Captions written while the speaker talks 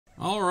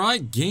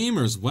Alright,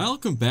 gamers,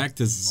 welcome back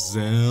to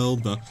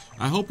Zelda.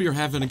 I hope you're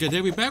having a good day.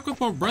 We're back with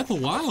more Breath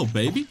of the Wild,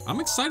 baby. I'm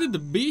excited to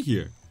be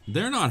here.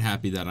 They're not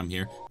happy that I'm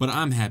here, but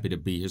I'm happy to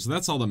be here, so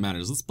that's all that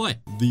matters. Let's play.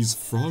 These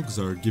frogs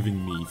are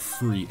giving me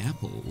free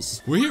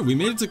apples. We're here. We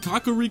made it to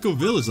Kakariko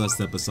Village last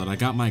episode. I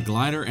got my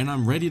glider, and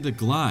I'm ready to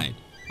glide.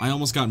 I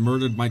almost got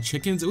murdered by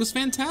chickens. It was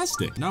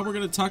fantastic. Now we're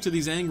gonna talk to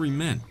these angry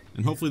men,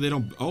 and hopefully they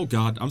don't— oh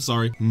god, I'm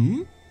sorry.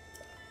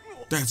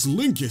 That's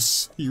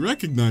Linkus. He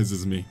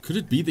recognizes me. Could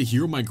it be the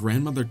hero my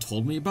grandmother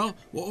told me about?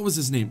 What was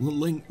his name?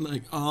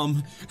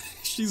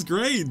 She's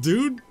great,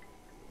 dude.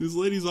 This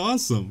lady's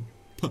awesome.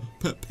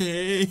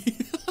 Pay.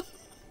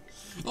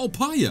 Oh,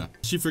 Paya.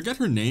 She forget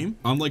her name?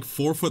 I'm like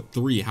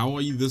 4'3". How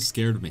are you this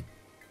scared of me?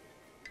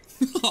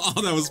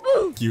 Oh, that was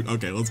cute.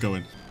 Okay, let's go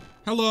in.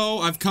 Hello,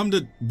 I've come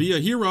to be a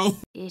hero.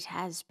 It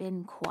has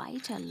been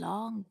quite a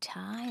long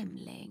time,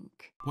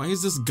 Link. Why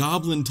is this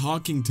goblin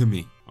talking to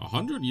me?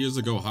 100 years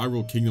ago,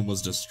 Hyrule Kingdom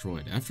was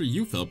destroyed. After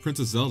you fell,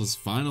 Princess Zelda's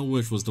final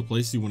wish was to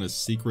place you in a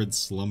secret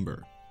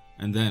slumber.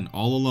 And then,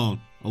 all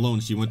alone,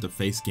 she went to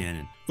face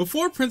Ganon.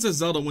 Before Princess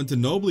Zelda went to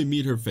nobly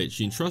meet her fate,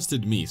 she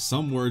entrusted me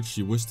some words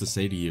she wished to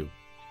say to you.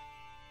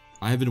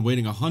 I have been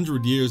waiting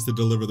 100 years to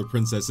deliver the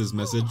princess's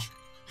message.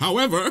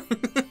 However,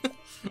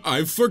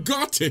 I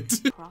forgot it.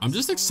 I'm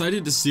just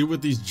excited to see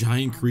what these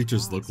giant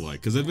creatures look like,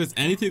 because if it's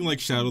anything like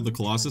Shadow of the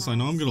Colossus, I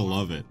know I'm gonna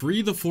love it.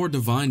 Free the 4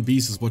 divine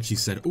beasts is what she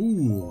said.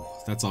 Ooh,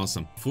 that's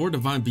awesome. 4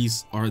 divine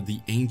beasts are the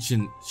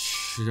ancient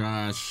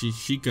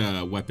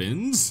Shika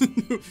weapons,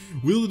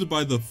 wielded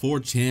by the 4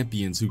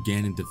 champions who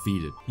Ganon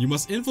defeated. You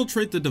must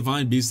infiltrate the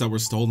divine beasts that were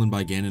stolen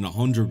by Ganon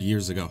 100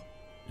 years ago,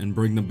 and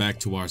bring them back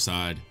to our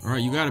side.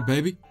 Alright, you got it,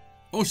 baby.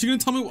 Oh, she's gonna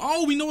tell me—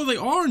 oh, we know where they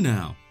are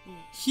now.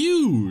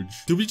 Huge.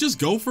 Did we just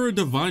go for a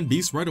divine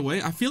beast right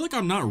away? I feel like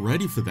I'm not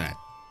ready for that.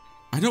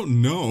 I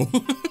don't know.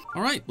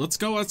 Alright, let's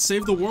go. Let's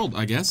save the world,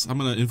 I guess. I'm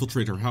gonna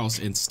infiltrate her house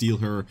and steal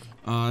her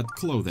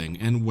clothing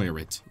and wear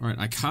it. Alright,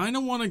 I kind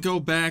of want to go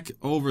back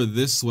over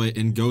this way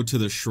and go to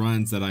the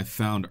shrines that I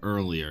found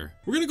earlier.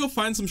 We're gonna go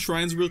find some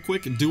shrines real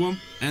quick and do them,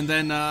 and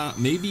then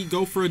maybe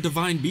go for a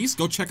divine beast.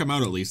 Go check him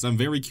out at least. I'm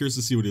very curious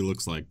to see what he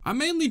looks like. I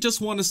mainly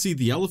just want to see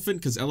the elephant,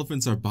 because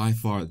elephants are by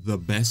far the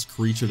best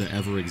creature to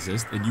ever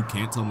exist, and you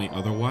can't tell me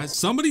otherwise.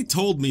 Somebody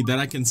told me that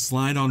I can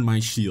slide on my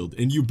shield,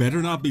 and you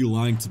better not be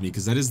lying to me,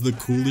 because that is the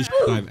coolest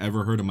shit I've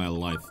ever heard in my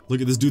life.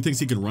 Look at this dude, thinks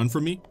he can run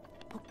from me?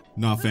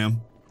 Nah,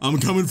 fam. I'm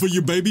coming for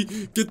you, baby.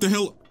 Get the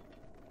hell—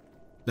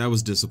 that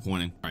was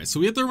disappointing. Alright, so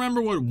we have to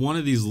remember what one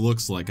of these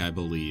looks like, I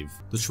believe.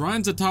 The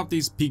shrines atop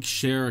these peaks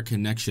share a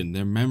connection,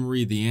 their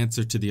memory the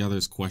answer to the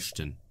other's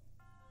question.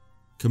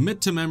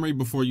 Commit to memory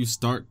before you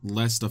start,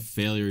 lest a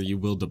failure you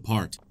will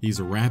depart. He's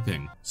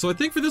rapping. So I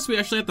think for this we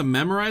actually have to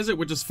memorize it,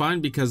 which is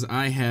fine because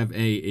I have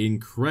a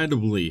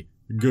incredibly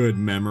good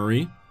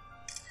memory.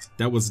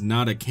 That was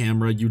not a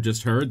camera you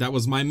just heard, that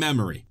was my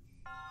memory.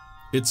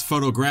 It's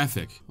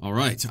photographic.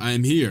 Alright, I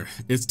am here.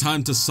 It's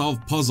time to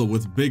solve puzzle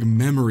with big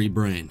memory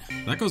brain.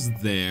 That goes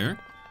there.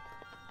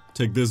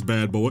 Take this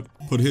bad boy.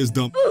 Put his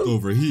dump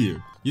over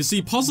here. You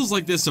see, puzzles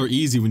like this are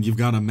easy when you've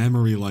got a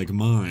memory like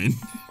mine.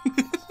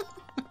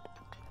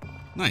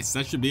 Nice,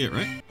 that should be it,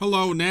 right?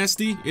 Hello,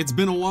 Nasty. It's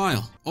been a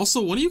while. Also,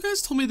 one of you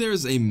guys told me there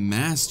is a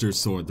Master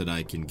Sword that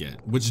I can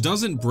get, which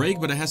doesn't break,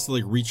 but it has to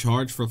like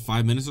recharge for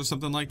 5 minutes or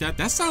something like that.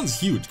 That sounds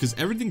huge, because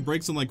everything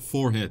breaks in like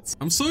 4 hits.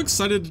 I'm so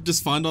excited to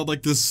just find out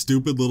like the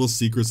stupid little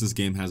secrets this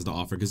game has to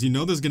offer, because you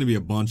know there's gonna be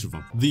a bunch of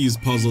them. These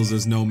puzzles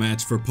is no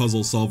match for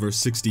Puzzle Solver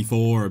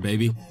 64,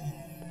 baby.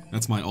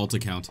 That's my alt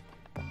account.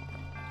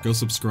 Go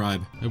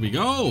subscribe. There we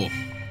go.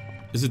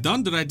 Is it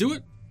done? Did I do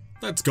it?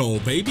 Let's go,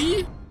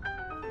 baby.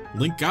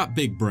 Link got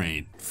big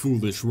brain.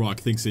 Foolish rock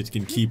thinks it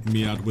can keep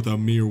me out with a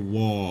mere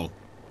wall.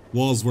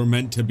 Walls were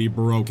meant to be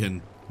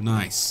broken.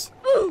 Nice.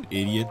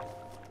 Idiot.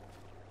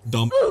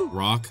 Dump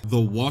rock. The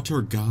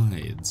water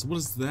guides. What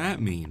does that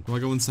mean? Do I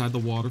go inside the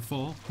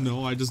waterfall?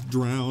 No, I just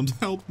drowned.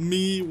 Help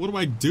me. What do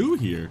I do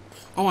here?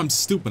 Oh, I'm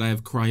stupid. I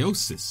have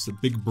cryosis. A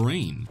big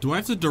brain. Do I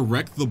have to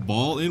direct the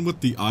ball in with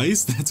the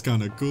ice? That's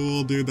kind of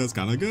cool, dude. That's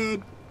kind of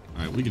good.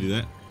 Alright, we can do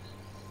that.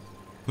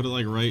 Put it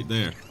like right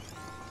there.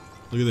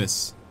 Look at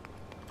this.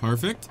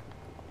 Perfect.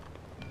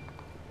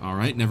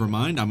 Alright, never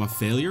mind. I'm a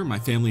failure. My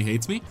family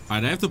hates me.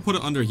 Alright, I have to put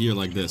it under here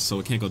like this so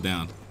it can't go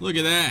down. Look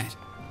at that.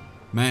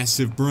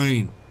 Massive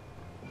brain.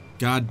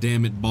 God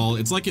damn it, ball.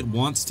 It's like it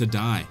wants to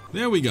die.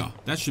 There we go.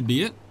 That should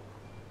be it.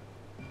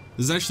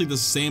 This is actually the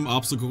same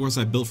obstacle course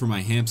I built for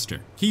my hamster.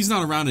 He's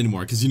not around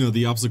anymore because, you know,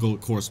 the obstacle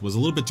course was a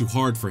little bit too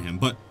hard for him,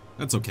 but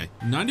that's okay.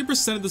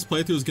 90% of this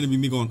playthrough is going to be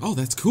me going, oh,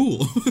 that's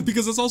cool,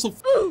 because it's also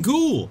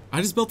cool. I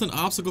just built an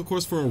obstacle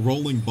course for a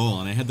rolling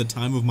ball, and I had the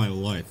time of my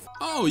life.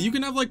 Oh, you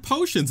can have, like,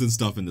 potions and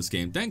stuff in this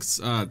game. Thanks,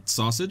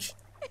 Sausage.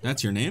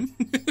 That's your name?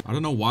 I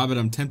don't know why, but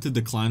I'm tempted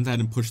to climb that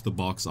and push the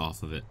box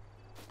off of it.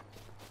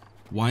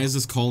 Why is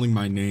this calling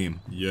my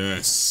name?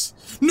 Yes.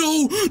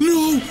 No,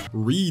 no!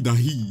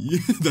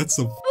 Ridahi. That's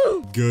a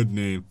good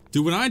name.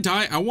 Dude, when I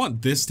die, I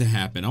want this to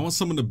happen. I want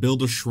someone to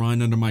build a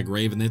shrine under my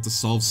grave and they have to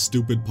solve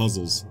stupid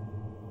puzzles.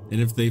 And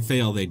if they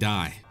fail, they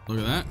die. Look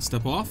at that.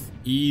 Step off.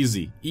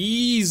 Easy.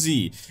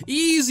 Easy.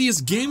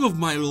 Easiest game of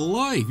my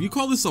life. You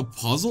call this a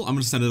puzzle? I'm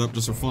gonna set it up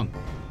just for fun.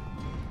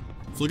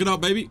 Flick it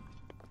up, baby.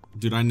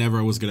 Dude, I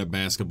never was good at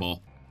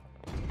basketball.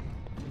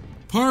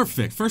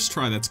 Perfect. First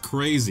try. That's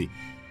crazy.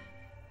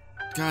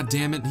 God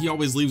damn it. He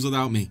always leaves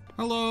without me.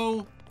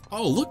 Hello.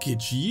 Oh, look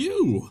at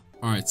you.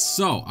 Alright,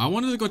 so I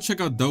wanted to go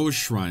check out those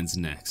shrines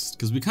next,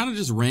 because we kind of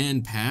just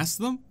ran past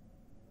them.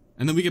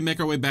 And then we can make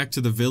our way back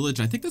to the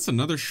village. I think that's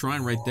another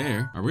shrine right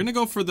there. Alright, we're gonna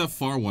go for the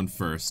far one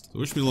first. So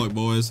wish me luck,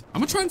 boys.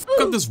 I'm gonna try and fuck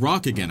up this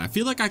rock again. I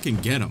feel like I can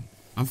get him.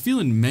 I'm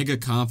feeling mega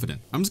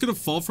confident. I'm just gonna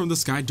fall from the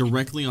sky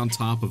directly on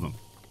top of him.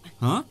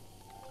 Huh?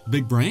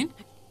 Big brain?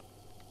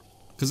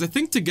 Because I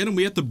think to get him,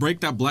 we have to break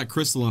that black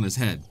crystal on his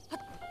head.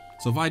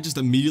 So if I just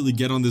immediately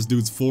get on this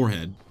dude's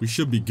forehead, we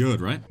should be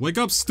good, right? Wake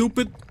up,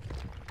 stupid!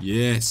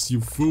 Yes,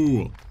 you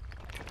fool.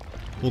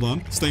 Hold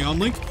on. Stay on,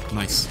 Link.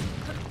 Nice.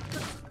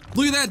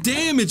 Look at that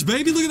damage,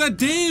 baby. Look at that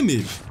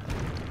damage.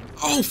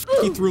 Oh,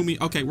 he threw me.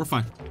 Okay, we're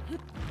fine.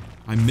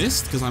 I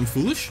missed because I'm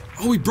foolish.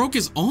 Oh, he broke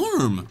his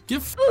arm.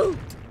 Get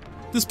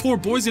this poor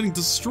boy's getting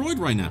destroyed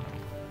right now.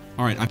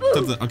 All right, I picked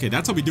up the... Okay,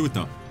 that's how we do it,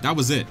 though. That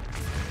was it.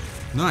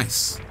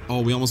 Nice.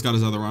 Oh, we almost got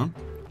his other arm.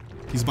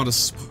 He's about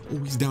to... Oh,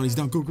 he's down. He's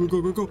down. Go, go,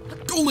 go, go, go.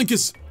 Go,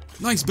 Linkus.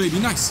 Nice, baby.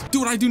 Nice.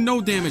 Dude, I do no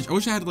damage. I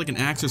wish I had, like, an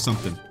axe or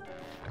something.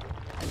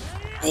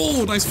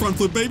 Oh, nice front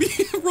flip, baby.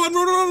 Run,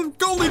 run, run.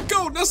 Go, Link,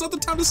 go. That's not the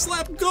time to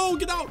slap. Go,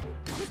 get out.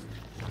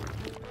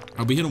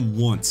 We hit him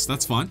once.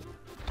 That's fine.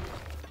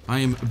 I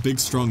am a big,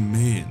 strong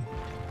man.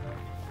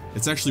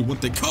 It's actually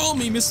what they call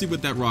me. Miss me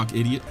with that rock,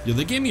 idiot. Yo,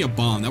 they gave me a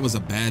bomb. That was a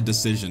bad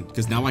decision,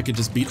 because now I can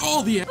just beat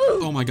all the...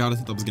 Oh my god, I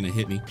thought that was going to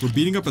hit me. We're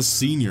beating up a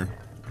senior.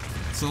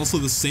 It's also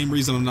the same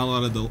reason I'm not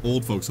allowed at the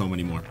old folks home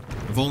anymore.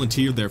 I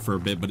volunteered there for a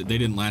bit, but they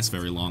didn't last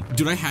very long.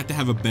 Dude, I had to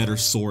have a better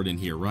sword in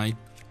here, right?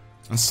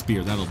 A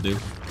spear, that'll do.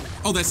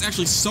 Oh, that's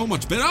actually so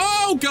much better.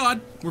 Oh, God.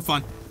 We're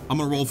fine. I'm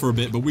gonna roll for a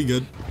bit, but we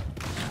good.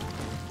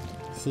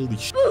 Holy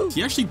shit.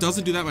 He actually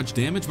doesn't do that much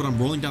damage, but I'm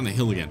rolling down the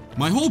hill again.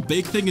 My whole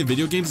big thing in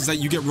video games is that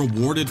you get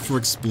rewarded for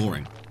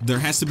exploring. There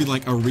has to be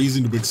like a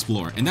reason to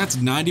explore, and that's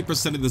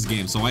 90% of this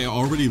game, so I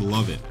already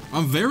love it.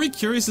 I'm very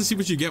curious to see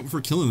what you get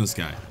for killing this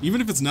guy.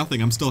 Even if it's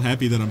nothing, I'm still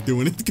happy that I'm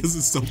doing it because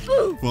it's so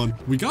fun.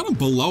 We got him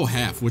below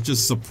half, which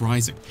is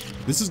surprising.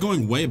 This is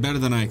going way better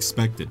than I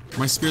expected.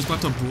 My spear's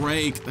about to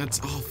break. That's,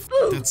 oh,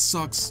 that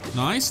sucks.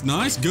 Nice,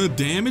 nice, good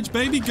damage,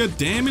 baby, good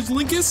damage,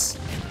 Linkus.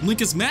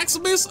 Linkus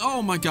Maximus?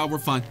 Oh my god, we're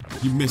fine.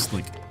 You missed,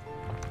 Link.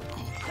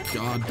 Oh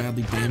god,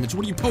 badly damaged.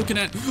 What are you poking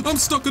at? I'm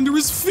stuck under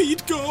his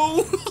feet,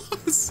 go!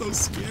 It's so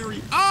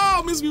scary.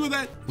 Oh, miss me with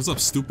that. What's up,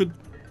 stupid?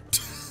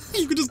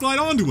 You could just glide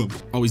onto him.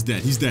 Oh, he's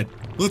dead, he's dead.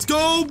 Let's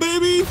go,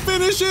 baby,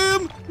 finish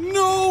him!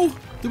 No!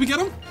 Did we get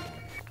him?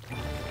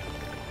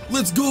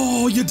 Let's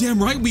go, you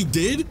damn right we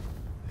did.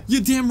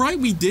 You damn right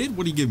we did.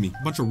 What do you give me?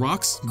 A bunch of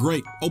rocks?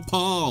 Great.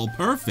 Opal,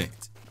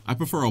 perfect. I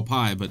prefer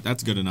opal, but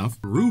that's good enough.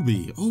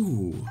 Ruby,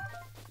 oh.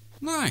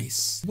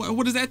 Nice.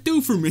 What does that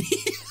do for me?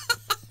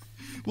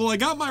 Well, I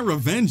got my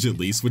revenge at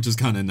least, which is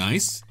kind of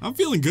nice. I'm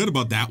feeling good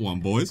about that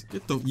one, boys.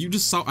 You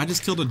just saw, I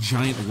just killed a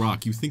giant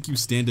rock. You think you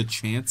stand a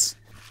chance?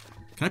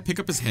 Can I pick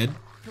up his head?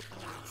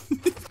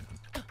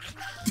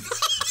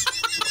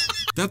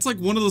 That's like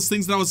one of those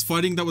things that I was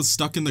fighting that was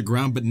stuck in the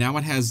ground, but now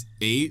it has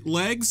 8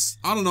 legs?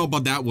 I don't know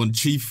about that one,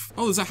 chief.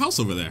 Oh, there's a house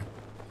over there.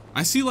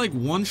 I see like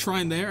one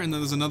shrine there, and then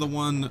there's another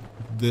one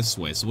this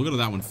way. So we'll go to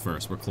that one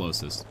first. We're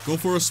closest. Go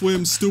for a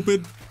swim,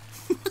 stupid.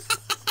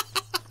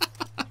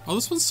 Oh,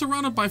 this one's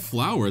surrounded by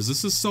flowers.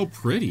 This is so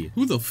pretty.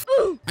 Who the f—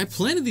 I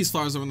planted these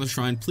flowers around the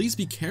shrine. Please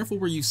be careful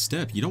where you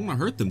step. You don't want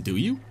to hurt them, do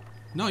you?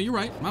 No, you're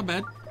right. My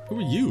bad. Who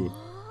are you?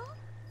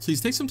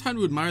 Please take some time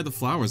to admire the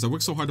flowers. I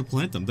worked so hard to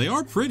plant them. They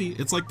are pretty.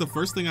 It's like the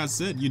first thing I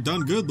said. You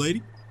done good,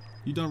 lady.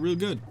 You done real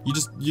good.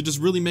 You're just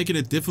really making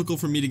it difficult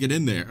for me to get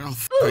in there. Oh,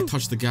 f— I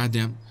touched the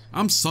goddamn—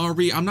 I'm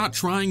sorry. I'm not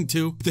trying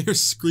to. They're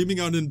screaming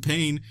out in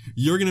pain.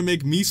 You're gonna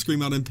make me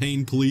scream out in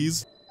pain,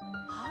 please.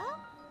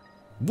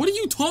 What are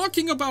you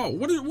talking about?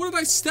 What did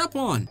I step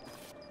on?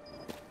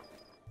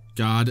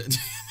 God damn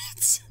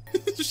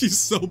it. She's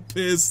so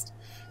pissed.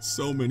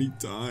 So many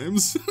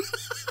times.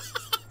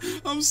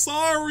 I'm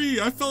sorry.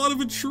 I fell out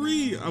of a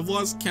tree. I've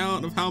lost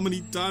count of how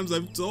many times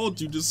I've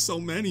told you, just so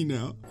many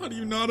now. How do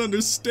you not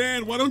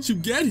understand? Why don't you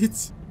get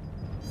it?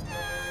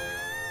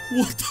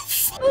 What the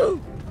fuck?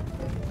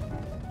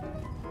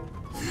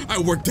 I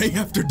work day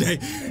after day.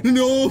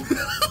 No.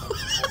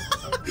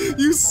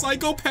 You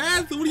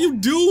psychopath. What are you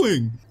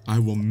doing? I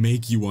will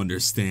make you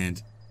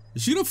understand.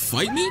 Is she gonna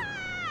fight me?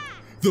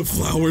 The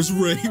flowers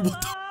ray.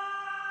 What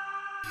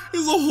the?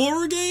 Is a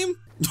horror game?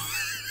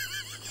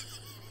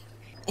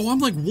 Oh, I'm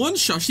like one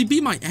shot. She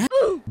beat my ass.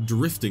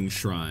 Drifting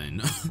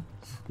shrine.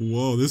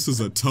 Whoa, this is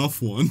a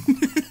tough one.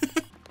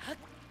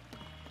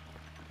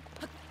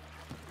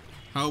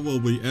 How will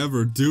we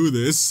ever do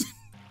this?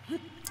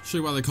 Show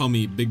you why they call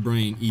me Big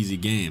Brain Easy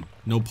Game.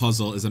 No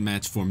puzzle is a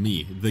match for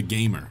me, the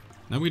gamer.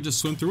 Now we just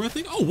swim through, I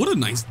think. Oh, what a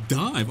nice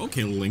dive.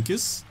 Okay,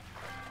 Linkus.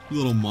 You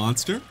little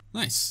monster.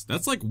 Nice.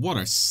 That's like, what,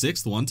 our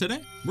 6th one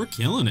today? We're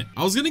killing it.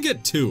 I was gonna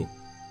get 2.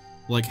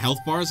 like health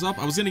bars up.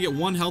 I was gonna get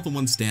 1 health and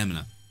 1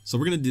 stamina. So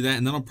we're gonna do that,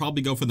 and then I'll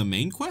probably go for the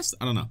main quest?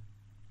 I don't know.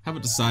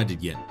 Haven't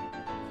decided yet.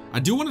 I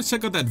do want to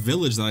check out that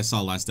village that I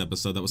saw last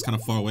episode that was kind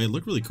of far away. It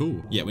looked really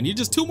cool. Yeah, we need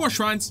just 2 more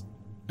shrines,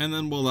 and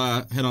then we'll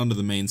head on to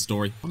the main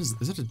story. What is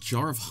that a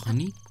jar of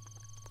honey?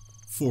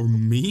 For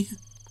me?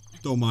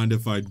 Don't mind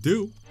if I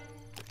do.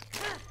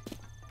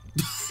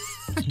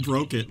 I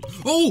broke it.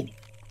 Oh!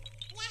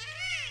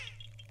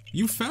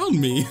 You found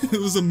me.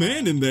 There was a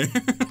man in there.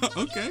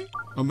 Okay.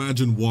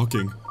 Imagine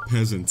walking.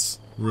 Peasants.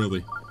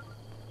 Really.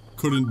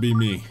 Couldn't be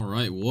me.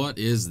 Alright, what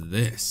is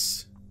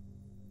this?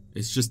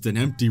 It's just an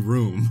empty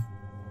room.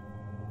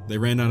 They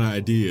ran out of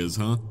ideas,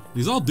 huh?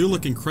 These all do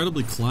look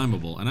incredibly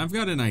climbable, and I've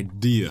got an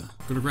idea.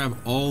 I'm gonna grab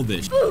all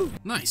this.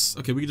 Nice.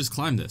 Okay, we can just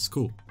climb this.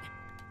 Cool.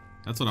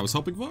 That's what I was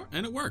hoping for,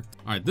 and it worked.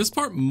 Alright, this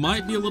part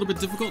might be a little bit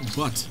difficult,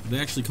 but they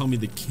actually call me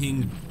the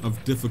king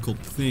of difficult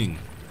thing.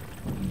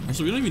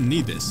 Actually, we don't even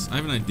need this. I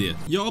have an idea.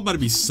 Y'all about to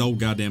be so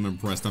goddamn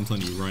impressed, I'm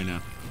telling you right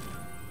now.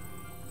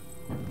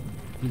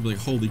 You'll be like,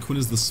 holy, Quinn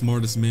is the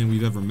smartest man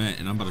we've ever met,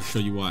 and I'm about to show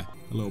you why.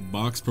 Hello,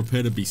 box.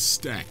 Prepare to be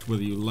stacked,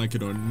 whether you like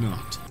it or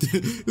not.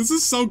 This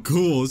is so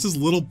cool. It's just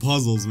little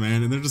puzzles,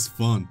 man, and they're just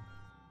fun.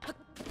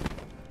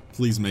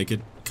 Please make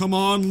it. Come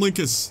on,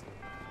 Linkus.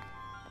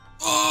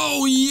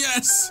 Oh,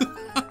 yes!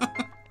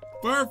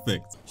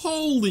 Perfect.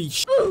 Holy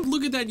sh**,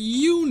 look at that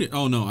unit.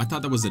 Oh, no, I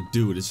thought that was a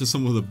dude. It's just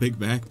someone with a big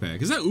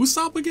backpack. Is that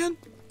Usopp again?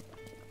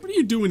 What are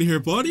you doing here,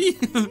 buddy?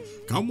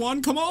 Come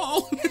on, come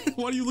on.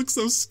 Why do you look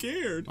so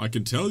scared? I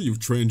can tell you've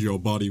trained your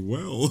body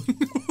well.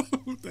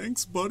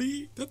 Thanks,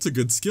 buddy. That's a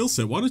good skill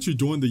set. Why don't you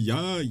join the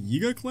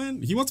Yiga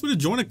clan? He wants me to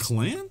join a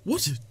clan?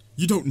 What?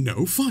 You don't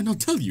know? Fine, I'll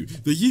tell you.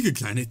 The Yiga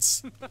clan,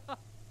 it's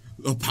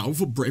a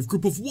powerful, brave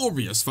group of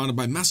warriors founded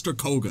by Master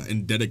Koga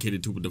and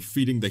dedicated to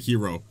defeating the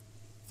hero.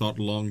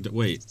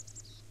 Wait.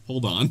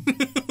 Hold on.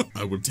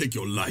 I will take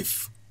your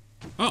life.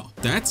 Oh,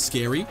 that's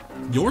scary.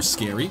 You're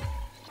scary.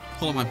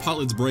 Hold on, my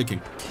pilot's breaking.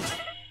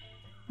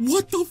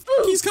 What the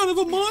f***? He's kind of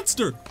a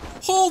monster.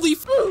 Holy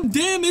f***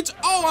 damage.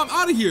 Oh, I'm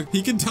out of here.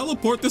 He can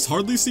teleport. This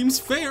hardly seems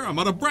fair. I'm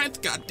out of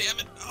breath. God damn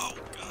it. Oh,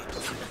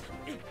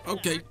 God.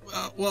 Okay,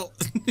 well,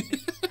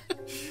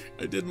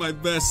 I did my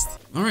best.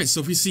 All right, so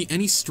if we see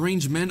any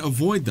strange men,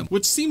 avoid them,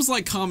 which seems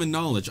like common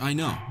knowledge, I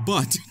know,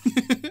 but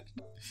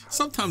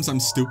sometimes I'm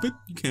stupid.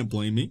 You can't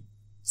blame me.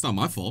 It's not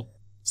my fault.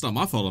 It's not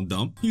my fault I'm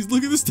dumb.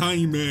 Look at this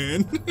tiny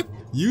man.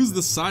 Use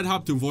the side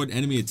hop to avoid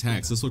enemy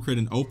attacks. This will create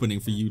an opening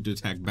for you to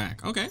attack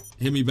back. Okay.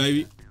 Hit me,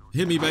 baby.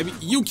 Hit me, baby.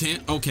 You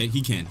can't. Okay,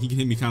 he can. He can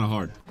hit me kind of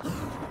hard.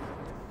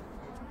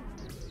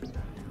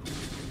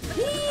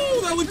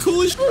 Ooh, that looked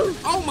cool as shit.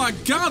 Oh my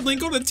God,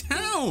 Link, go to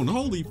town.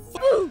 Holy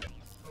fuck.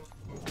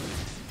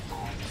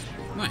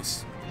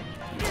 Nice.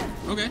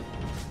 Okay.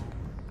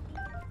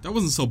 That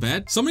wasn't so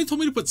bad. Somebody told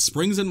me to put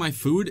springs in my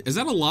food. Is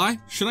that a lie?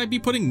 Should I be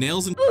putting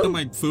nails in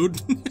my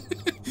food?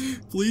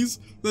 Please?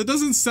 That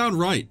doesn't sound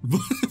right,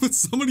 but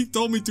somebody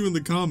told me to in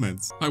the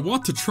comments. I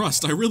want to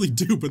trust, I really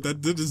do, but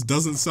that just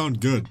doesn't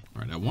sound good.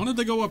 All right, I wanted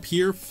to go up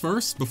here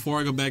first before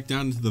I go back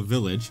down into the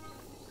village.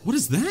 What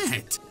is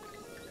that?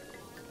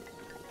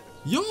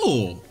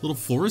 Yo, little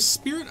forest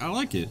spirit, I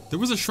like it. There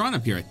was a shrine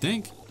up here, I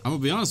think. I'm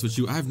gonna be honest with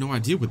you, I have no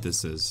idea what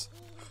this is.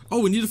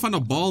 Oh, we need to find a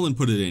ball and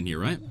put it in here,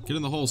 right? Get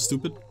in the hole,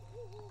 stupid.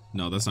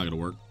 No, that's not gonna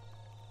work.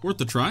 Worth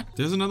the try.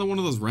 There's another one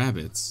of those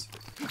rabbits.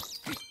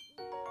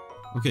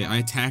 Okay, I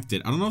attacked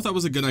it. I don't know if that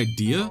was a good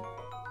idea.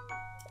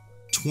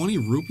 20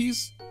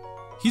 rupees?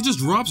 He just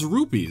drops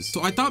rupees.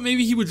 So I thought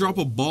maybe he would drop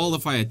a ball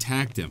if I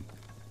attacked him.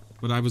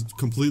 But I was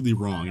completely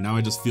wrong, and now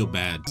I just feel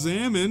bad.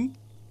 Salmon,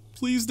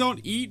 please don't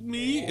eat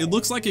me. It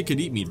looks like it could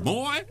eat me.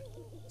 Boy,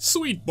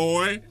 sweet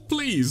boy,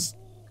 please,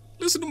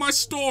 listen to my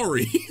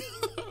story.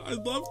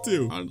 I'd love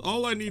to.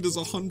 All I need is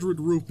 100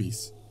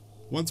 rupees.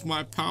 Once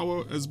my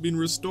power has been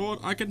restored,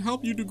 I can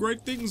help you do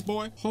great things,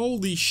 boy.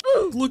 Holy shit,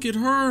 look at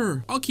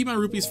her. I'll keep my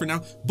rupees for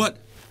now, but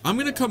I'm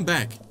gonna come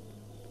back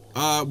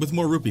with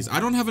more rupees.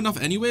 I don't have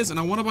enough anyways, and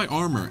I want to buy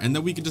armor, and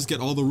then we can just get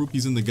all the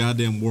rupees in the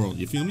goddamn world.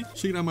 You feel me?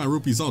 She can have my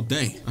rupees all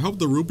day. I hope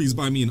the rupees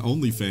buy me an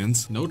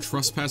OnlyFans. No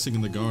trespassing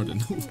in the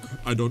garden.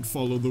 I don't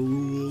follow the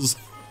rules.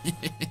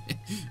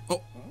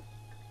 Oh.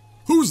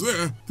 Who's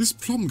there? This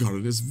plum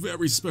garden is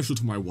very special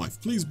to my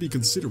wife. Please be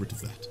considerate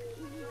of that.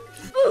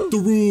 The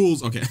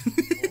rules. Okay.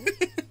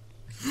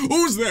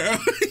 Who's there?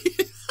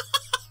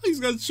 He's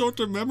got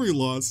short-term memory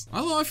loss.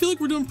 Although I feel like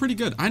we're doing pretty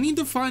good. I need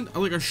to find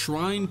like a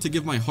shrine to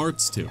give my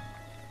hearts to.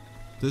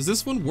 Does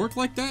this one work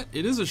like that?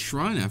 It is a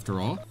shrine after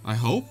all. I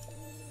hope.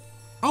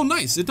 Oh,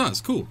 nice. It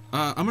does. Cool.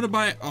 I'm gonna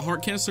buy a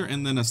heart canister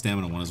and then a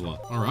stamina one as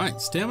well. All right.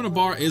 Stamina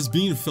bar is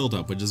being filled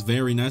up, which is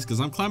very nice because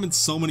I'm climbing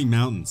so many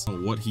mountains.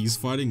 Oh, what he's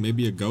fighting?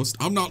 Maybe a ghost?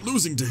 I'm not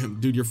losing to him.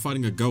 Dude, you're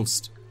fighting a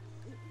ghost.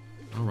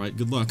 All right.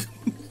 Good luck.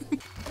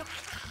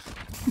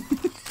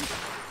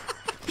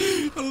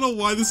 I don't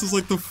know why this is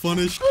like the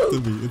funnest shit to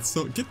me. It's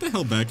so— get the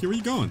hell back here. Where are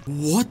you going?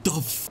 What the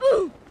f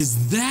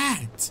is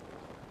that?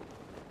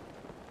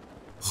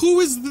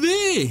 Who is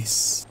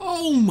this?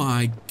 Oh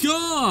my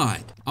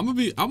God. I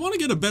want to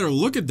get a better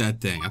look at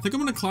that thing. I think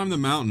I'm gonna climb the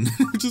mountain,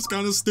 which is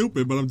kind of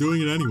stupid, but I'm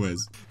doing it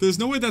anyways. There's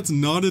no way that's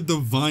not a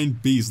divine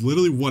beast.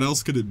 Literally, what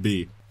else could it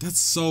be? That's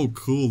so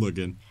cool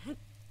looking.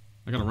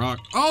 I got a rock.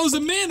 Oh, there's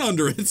a man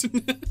under it.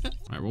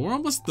 Alright, well, we're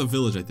almost at the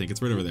village, I think.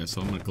 It's right over there,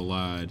 so I'm gonna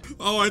glide.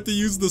 Oh, I have to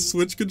use the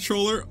Switch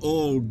controller?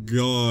 Oh,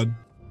 God.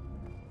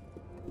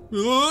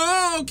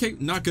 Oh, okay.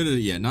 Not good at it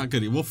yet. Not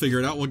good. We'll figure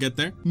it out. We'll get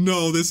there.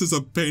 No, this is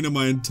a pain in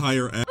my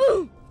entire ass.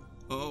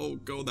 Oh,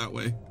 go that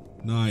way.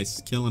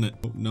 Nice. Killing it.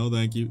 Oh, no,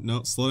 thank you.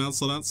 No, slow down,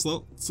 slow down,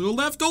 slow. So go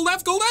left, go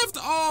left, go left.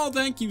 Oh,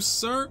 thank you,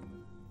 sir.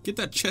 Get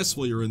that chest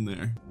while you're in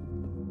there.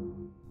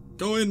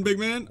 Go in, big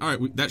man. All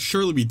right, that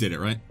surely we did it,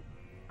 right?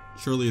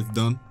 Surely it's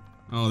done.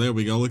 Oh, there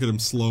we go. Look at him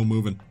slow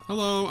moving.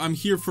 Hello, I'm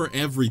here for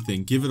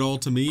everything. Give it all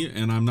to me,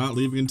 and I'm not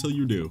leaving until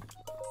you do.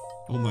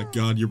 Oh my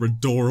God, you're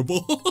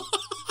adorable.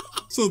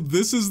 So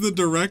this is the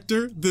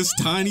director? This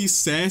tiny,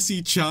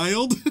 sassy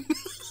child?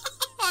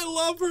 I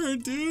love her,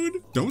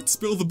 dude. Don't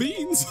spill the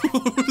beans.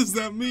 What does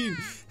that mean?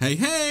 Hey,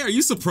 hey, are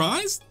you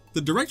surprised?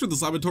 The director of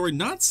this laboratory,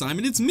 not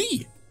Simon, it's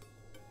me.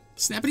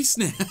 Snappity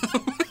snap.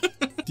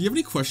 Do you have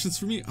any questions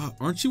for me?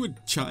 Aren't you a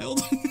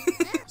child?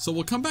 So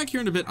we'll come back here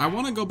in a bit. I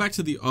want to go back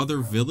to the other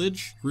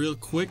village real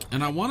quick,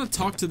 and I want to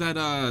talk to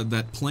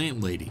that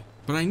plant lady.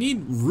 But I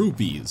need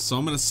rupees, so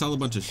I'm gonna sell a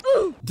bunch of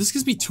This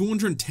gives me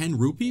 210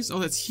 rupees? Oh,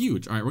 that's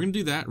huge. All right, we're gonna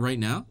do that right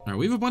now. All right,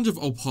 we have a bunch of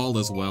opal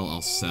as well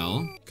I'll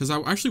sell, because I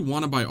actually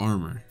want to buy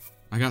armor.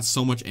 I got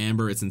so much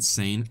amber, it's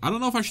insane. I don't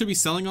know if I should be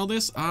selling all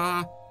this.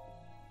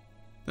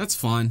 That's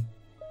fine.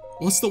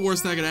 What's the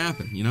worst that could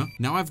happen, you know?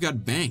 Now I've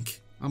got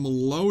bank. I'm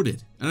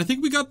loaded. And I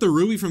think we got the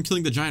ruby from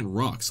killing the giant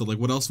rock, so like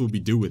what else would we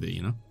do with it,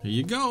 you know? Here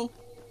you go.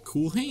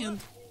 Cool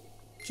hand.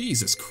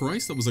 Jesus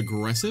Christ, that was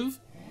aggressive.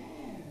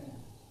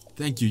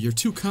 Thank you, you're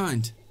too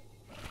kind.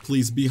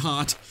 Please be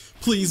hot.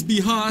 Please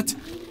be hot.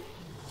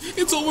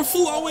 It's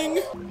overflowing.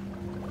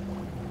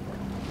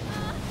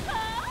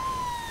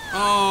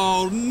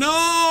 Oh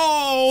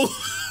no!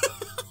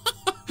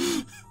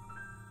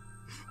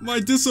 My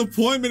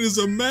disappointment is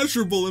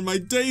immeasurable and my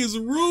day is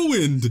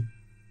ruined.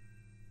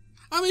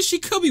 I mean, she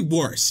could be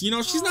worse. You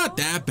know, she's not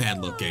that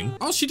bad looking.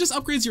 Oh, she just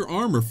upgrades your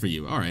armor for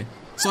you. All right.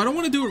 So I don't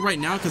want to do it right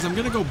now because I'm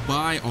going to go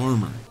buy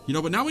armor. You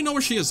know, but now we know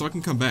where she is so I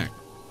can come back.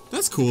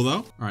 That's cool though.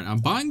 All right, I'm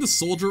buying the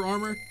soldier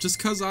armor just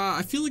cause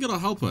I feel like it'll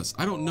help us.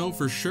 I don't know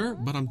for sure,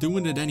 but I'm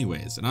doing it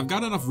anyways. And I've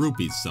got enough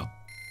rupees, so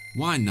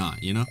why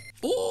not, you know?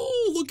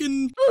 Oh,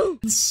 looking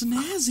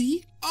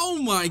snazzy.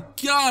 Oh my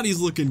God,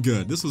 he's looking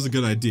good. This was a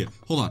good idea.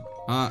 Hold on.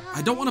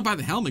 I don't want to buy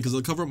the helmet because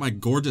it'll cover up my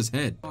gorgeous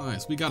head.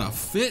 Nice, we got a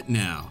fit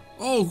now.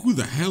 Oh, who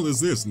the hell is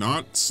this?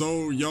 Not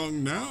so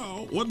young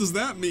now. What does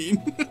that mean?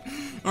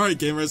 All right,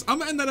 gamers, I'm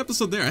gonna end that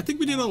episode there. I think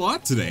we did a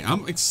lot today.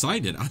 I'm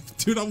excited.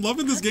 Dude, I'm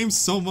loving this game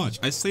so much.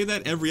 I say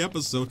that every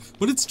episode,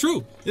 but it's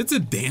true. It's a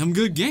damn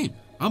good game.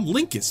 I'm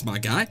Linkus, my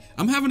guy.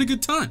 I'm having a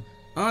good time.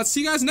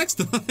 See you guys next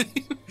time.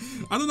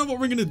 I don't know what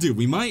we're gonna do.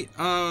 We might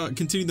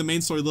continue the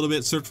main story a little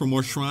bit, search for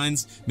more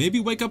shrines, maybe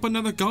wake up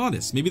another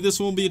goddess. Maybe this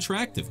won't be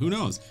attractive. Who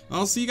knows?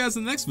 I'll see you guys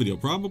in the next video,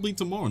 probably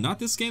tomorrow. Not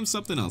this game,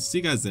 something else. See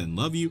you guys then.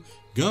 Love you.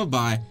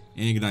 Goodbye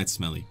and good night,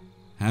 Smelly.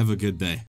 Have a good day.